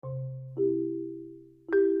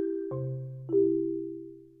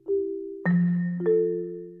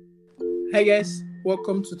Hi guys,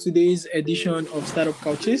 welcome to today's edition of Startup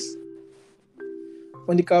Couches.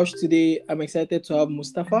 On the couch today, I'm excited to have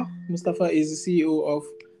Mustafa. Mustafa is the CEO of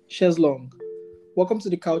Chezlong. Welcome to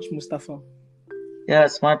the couch, Mustafa. Yeah,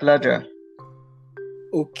 it's my pleasure.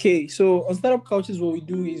 Okay, so on Startup Couches, what we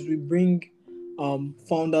do is we bring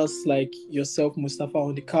founders like yourself, Mustafa,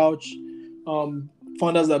 on the couch.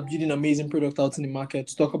 Founders that are building amazing product out in the market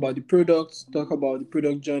to talk about the product, talk about the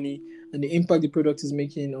product journey, and the impact the product is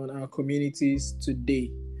making on our communities today.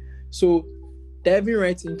 So, diving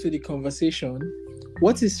right into the conversation,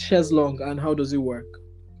 what is Chezlong and how does it work?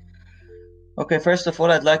 Okay, first of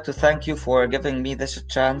all, I'd like to thank you for giving me this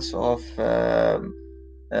chance of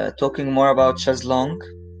talking more about Chezlong.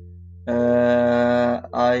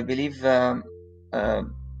 I believe uh,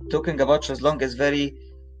 talking about Chezlong is very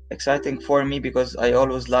exciting for me because I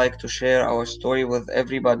always like to share our story with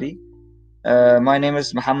everybody. My name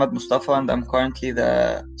is Mohammed Mustafa and I'm currently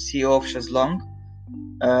the CEO of Chezlong.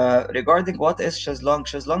 Regarding what is Chezlong,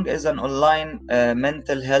 Chezlong is an online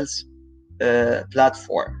mental health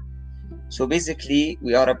platform. So basically,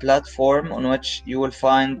 we are a platform on which you will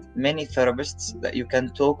find many therapists that you can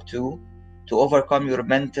talk to overcome your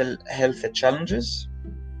mental health challenges.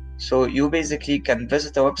 So you basically can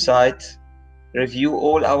visit a website, review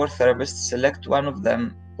all our therapists, select one of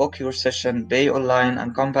them, book your session, pay online,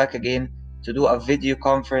 and come back again to do a video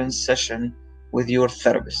conference session with your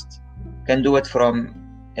therapist. You can do it from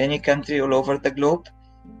any country all over the globe.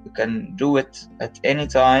 You can do it at any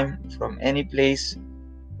time, from any place.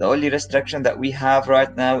 The only restriction that we have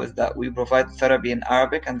right now is that we provide therapy in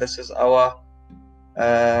Arabic, and this is our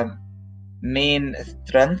main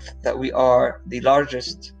strength, that we are the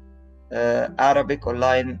largest Arabic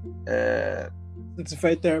online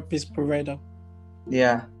Certified therapist provider.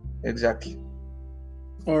 Yeah, exactly.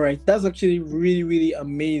 All right, that's actually really, really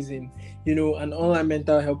amazing. You know, an online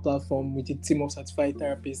mental health platform with a team of certified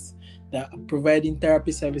therapists that are providing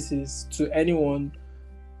therapy services to anyone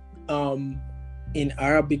in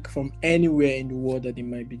Arabic from anywhere in the world that they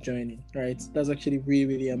might be joining. Right, that's actually really,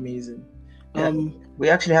 really amazing. Yeah, we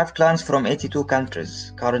actually have clients from 82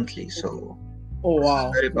 countries currently, so oh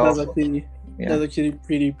wow, that's actually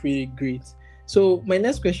pretty great. So my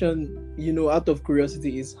next question, you know, out of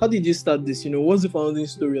curiosity, is how did you start this? You know, what's the founding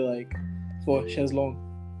story like for Chezlong?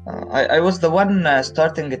 I was the one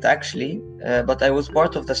starting it actually, but I was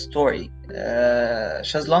part of the story.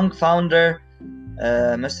 Chezlong founder,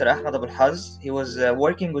 Mr. Ahmed Abul Haz, he was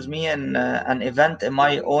working with me in an event in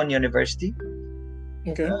my own university.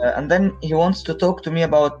 Okay. And then he wants to talk to me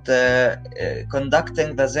about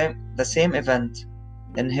conducting the same event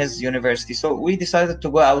in his university. So we decided to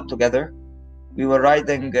go out together. We were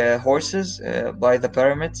riding horses by the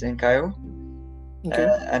pyramids in Cairo. Okay.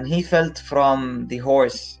 And he fell from the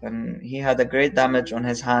horse and he had a great damage on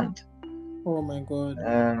his hand. Oh my God.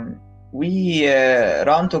 We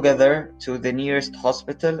ran together to the nearest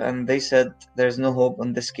hospital and they said there's no hope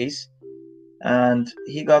in this case. And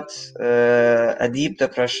he got a deep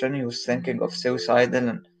depression. He was thinking of suicidal,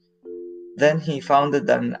 and then he founded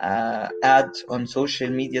an ad on social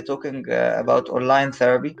media talking about online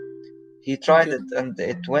therapy. He tried it and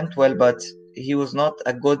it went well, but he was not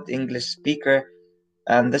a good English speaker,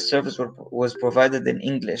 and this service was provided in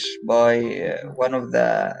English by one of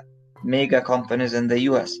the mega companies in the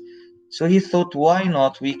US. So he thought, why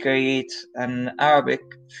not we create an Arabic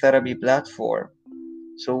therapy platform?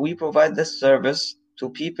 So we provide this service to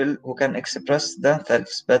people who can express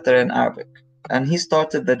themselves better in Arabic. And he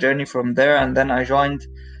started the journey from there, and then I joined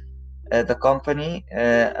the company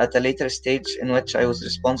at a later stage in which I was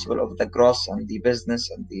responsible of the growth and the business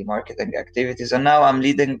and the marketing activities. And now I'm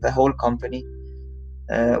leading the whole company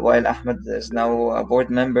while Ahmed is now a board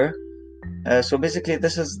member. So basically,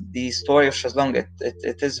 this is the story of Chezlong.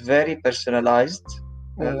 It is very personalized.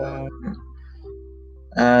 Wow.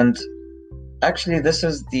 And actually, this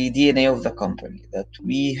is the DNA of the company, that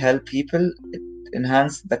we help people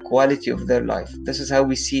enhance the quality of their life. This is how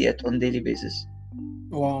we see it on daily basis.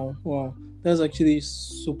 Wow. That's actually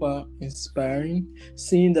super inspiring.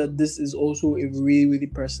 Seeing that this is also a really, really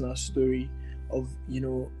personal story of, you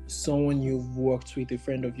know, someone you've worked with, a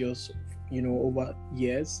friend of yours, you know, over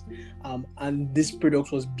years. And this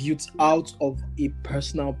product was built out of a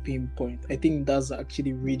personal pain point. I think that's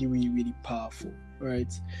actually really, really, really powerful,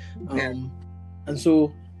 right? And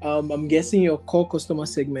so I'm guessing your core customer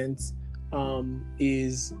segment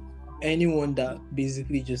is anyone that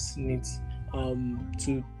basically just needs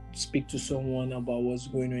to speak to someone about what's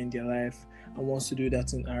going on in their life and wants to do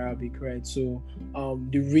that in Arabic, right? So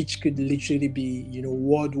the reach could literally be,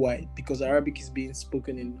 worldwide, because Arabic is being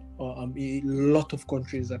spoken in a lot of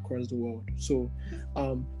countries across the world. So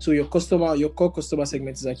your core customer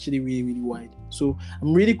segment is actually really, really wide. So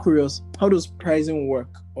I'm really curious, how does pricing work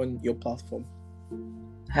on your platform?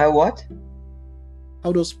 How what?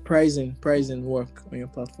 How does pricing work on your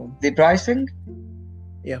platform? The pricing?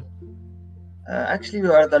 Yeah. Actually, we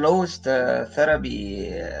are the lowest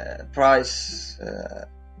therapy price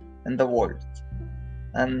in the world.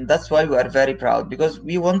 And that's why we are very proud, because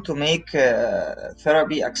we want to make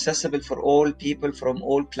therapy accessible for all people from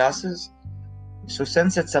all classes. So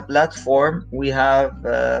since it's a platform, we have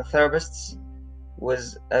therapists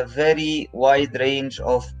with a very wide range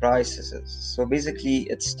of prices. So basically,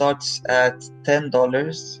 it starts at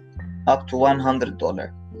 $10 up to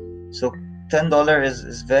 $100. So $10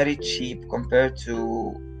 is very cheap compared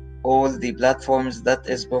to all the platforms that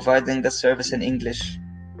is providing the service in English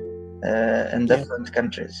in different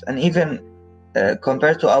countries. And even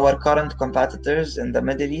compared to our current competitors in the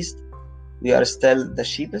Middle East, we are still the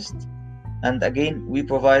cheapest. And again, we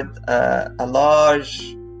provide a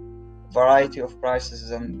large variety of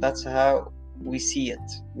prices, and that's how we see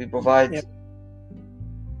it. We provide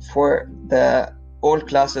for the all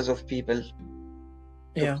classes of people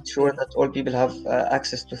to ensure that all people have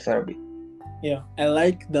access to therapy. Yeah, I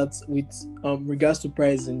like that with regards to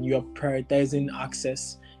pricing, you are prioritizing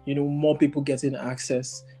access, more people getting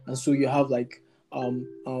access. And so you have like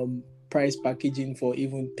price packaging for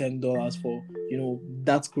even $10 for,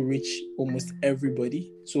 that could reach almost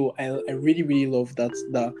everybody. So I really, really love that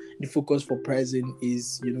the focus for pricing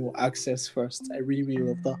is, access first. I really, really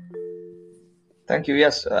love that. Thank you.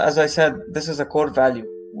 Yes, as I said, this is a core value.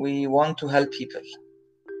 We want to help people.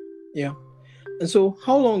 Yeah. And so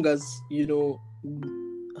how long has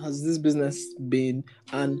this business been,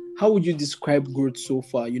 and how would you describe growth so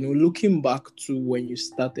far? Looking back to when you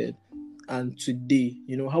started and today,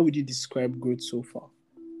 how would you describe growth so far?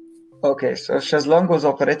 Okay, so Chaiselong was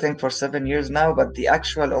operating for 7 years now, but the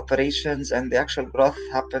actual operations and the actual growth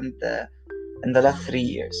happened in the last 3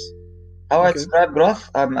 years. How I describe growth?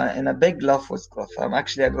 I'm in a big love with growth. I'm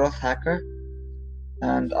actually a growth hacker,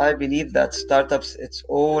 and I believe that startups, it's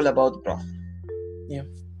all about growth. Yeah.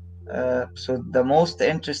 So the most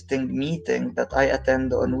interesting meeting that I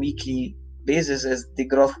attend on a weekly basis is the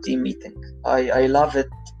growth team meeting. I love it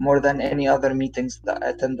more than any other meetings that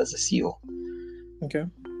I attend as a CEO. Okay.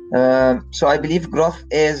 So I believe growth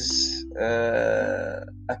is a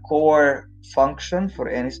core function for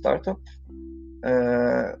any startup.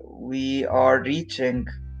 We are reaching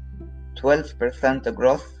 12%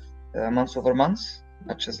 growth month over month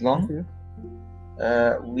at Chaiselong. Okay.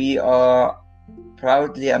 We are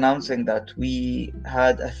proudly announcing that we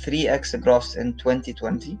had a 3x growth in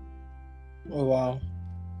 2020. Oh, wow.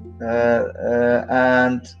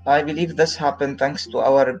 And I believe this happened thanks to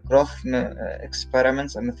our growth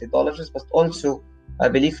experiments and methodologies, but also I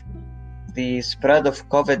believe the spread of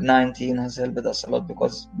COVID-19 has helped us a lot,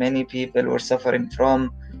 because many people were suffering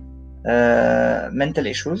from mental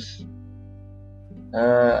issues,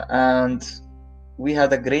 and we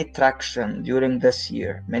had a great traction during this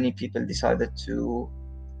year. Many people decided to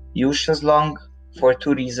use Chaiselong for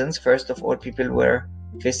two reasons. First of all, people were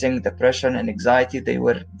facing depression and anxiety. They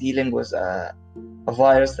were dealing with a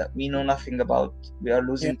virus that we know nothing about. We are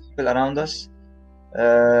losing people around us.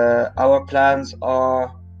 Our plans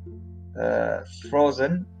are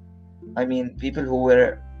frozen. I mean, people who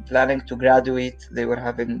were planning to graduate, they were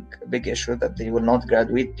having a big issue that they will not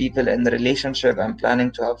graduate. People in the relationship and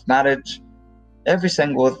planning to have marriage,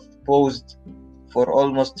 everything was paused for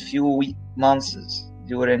almost few months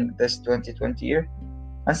during this 2020 year.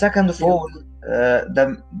 And second of all,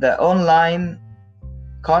 the online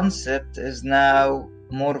concept is now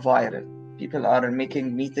more viral. People are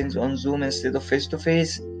making meetings on Zoom instead of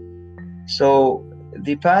face-to-face. So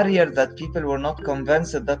the barrier that people were not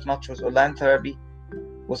convinced that much was online therapy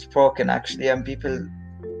was broken, actually. And people,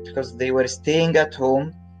 because they were staying at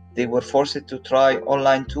home, they were forced to try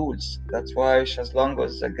online tools. That's why Chaiselong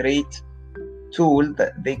was a great tool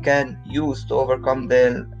that they can use to overcome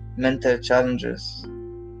their mental challenges.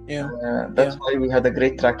 That's why we had a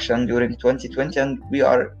great traction during 2020, and we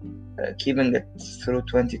are keeping it through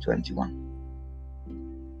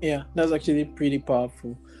 2021. Yeah, that's actually pretty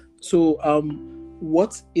powerful. So,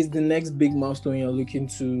 what is the next big milestone you're looking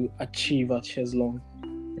to achieve at Chaiselong?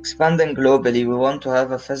 Expanding globally. We want to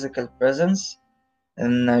have a physical presence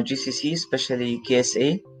in GCC, especially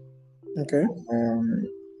KSA. Okay.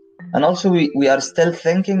 And also we are still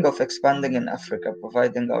thinking of expanding in Africa,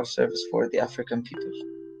 providing our service for the African people.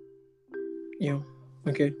 Yeah.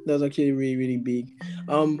 Okay, that's actually really, really big.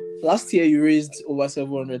 Last year you raised over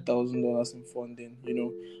 $700,000 in funding.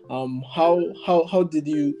 How did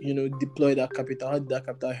you deploy that capital? How did that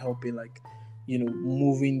capital help in, like,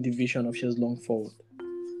 moving the vision of Shares Long forward?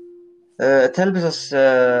 It helps us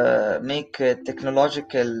make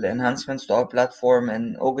technological enhancements to our platform.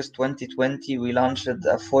 In August 2020, we launched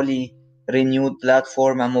a fully renewed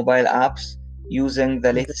platform and mobile apps using the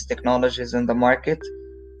Okay. latest technologies in the market,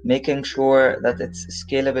 making sure that it's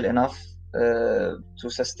scalable enough to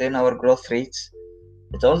sustain our growth rates.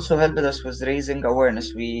 It also helped us with raising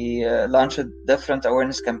awareness. We launched different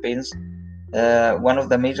awareness campaigns. One of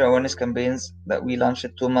the major awareness campaigns that we launched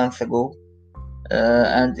 2 months ago,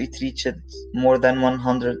 and it reached more than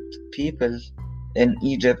 100 people in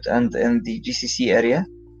Egypt and in the GCC area.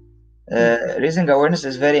 Raising awareness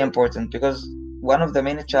is very important because one of the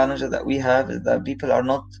main challenges that we have is that people are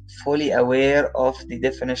not fully aware of the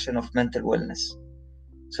definition of mental wellness.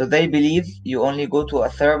 So they believe you only go to a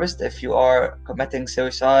therapist if you are committing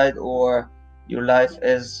suicide or your life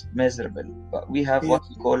is miserable. But we have Yeah. what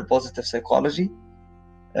we call positive psychology.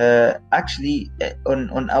 Actually,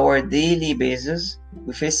 on our daily basis,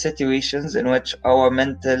 we face situations in which our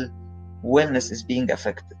mental wellness is being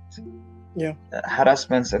affected. Yeah.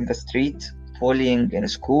 Harassments in the street, bullying in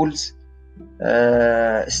schools,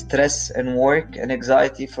 stress in work, and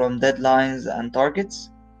anxiety from deadlines and targets.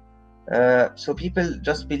 So people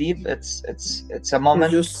just believe it's a It's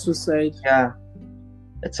moment. just suicide. Yeah,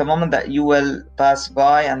 it's a moment that you will pass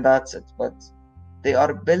by and that's it. But they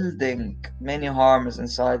are building many harms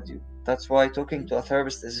inside you. That's why talking to a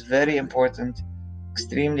therapist is very important,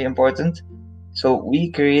 extremely important. So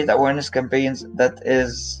we create awareness campaigns that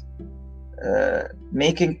is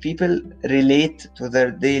making people relate to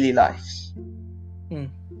their daily lives.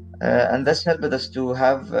 And this helped us to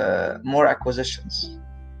have more acquisitions.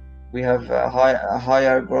 We have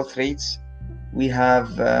higher growth rates. We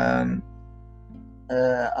have a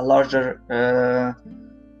larger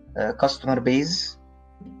customer base,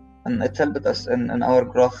 and it helped us in our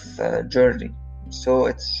growth journey. So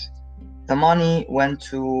the money went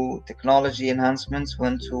to technology enhancements,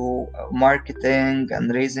 went to marketing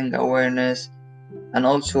and raising awareness, and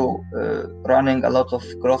also running a lot of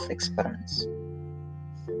growth experiments.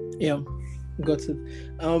 Yeah, got it.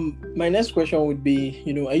 My next question would be,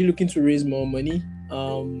 are you looking to raise more money?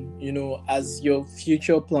 As your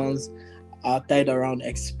future plans are tied around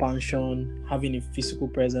expansion, having a physical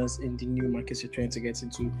presence in the new markets you're trying to get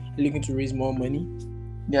into, are you looking to raise more money?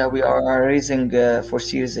 Yeah, we are raising for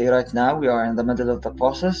Series A right now. We are in the middle of the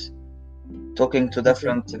process, talking to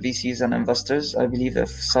different VCs and investors. I believe if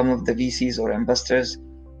some of the VCs or investors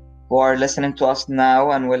who are listening to us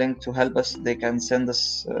now and willing to help us, they can send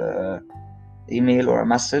us email or a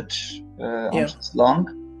message on Chazlong.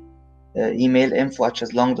 Email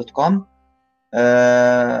info@chazlong.com.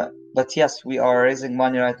 But yes, we are raising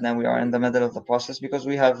money right now. We are in the middle of the process because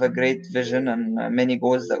we have a great vision and many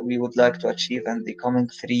goals that we would like to achieve in the coming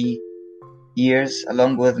 3 years,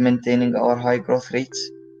 along with maintaining our high growth rates.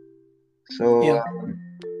 So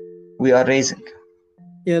we are raising.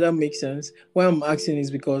 Yeah, that makes sense. Why I'm asking is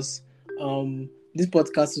because this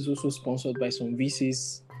podcast is also sponsored by some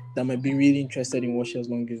VCs that might be really interested in what Shares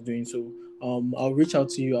Long is doing. So I'll reach out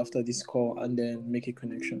to you after this call and then make a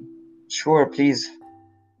connection. Sure, please.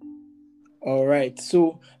 All right.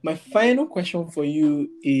 So my final question for you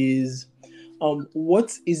is,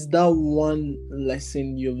 what is that one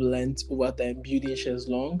lesson you've learned over time building Shares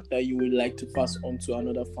Long that you would like to pass on to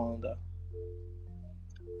another founder?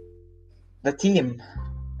 The team.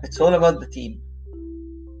 It's all about the team.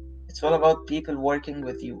 It's all about people working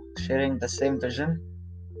with you, sharing the same vision,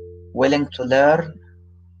 willing to learn,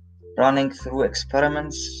 running through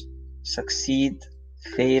experiments, succeed,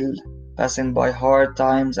 fail, passing by hard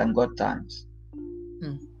times and good times.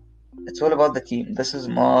 It's all about the team. This is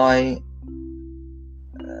my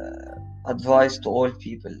advice to all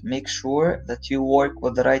people. Make sure that you work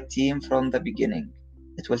with the right team from the beginning.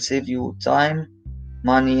 It will save you time,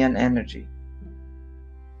 money, and energy.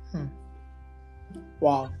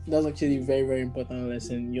 Wow, that's actually a very, very important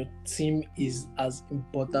lesson. Your team is as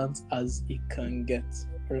important as it can get.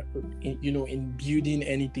 In building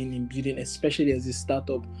anything, especially as a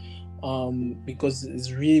startup, because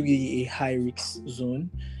it's really, really a high risk zone.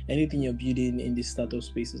 Anything you're building in the startup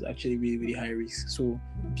space is actually really, really high risk. So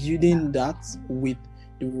building that with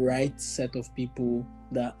the right set of people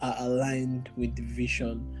that are aligned with the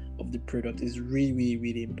vision of the product is really, really,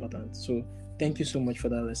 really important. So thank you so much for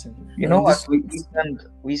that lesson. You know what?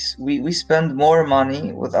 We spend more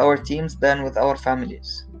money with our teams than with our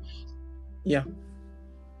families. Yeah.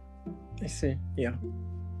 I see. Yeah.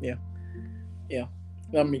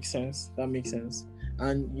 That makes sense. That makes sense.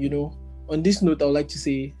 And on this note, I would like to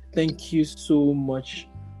say thank you so much,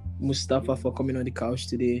 Mustafa, for coming on the couch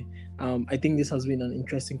today. I think this has been an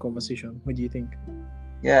interesting conversation. What do you think?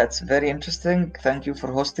 Yeah, it's very interesting. Thank you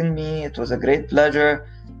for hosting me. It was a great pleasure,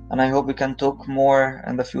 and I hope we can talk more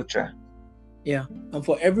in the future. Yeah, and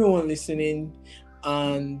for everyone listening,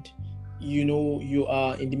 and you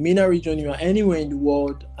are in the MENA region, you are anywhere in the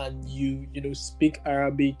world, and you speak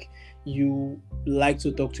Arabic, you like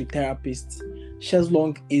to talk to therapists,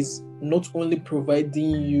 Chezlong is not only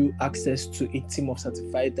providing you access to a team of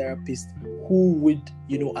certified therapists who would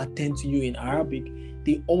attend to you in Arabic,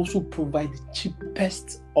 they also provide the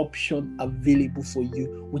cheapest option available for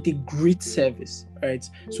you with a great service. Right,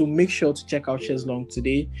 so make sure to check out Chezlong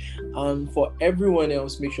today. And for everyone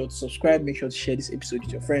else, make sure to subscribe, make sure to share this episode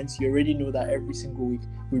with your friends. You already know that every single week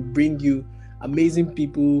we bring you amazing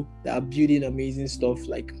people that are building amazing stuff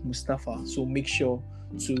like Mustafa. So make sure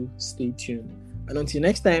to stay tuned. And until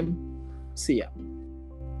next time, see ya.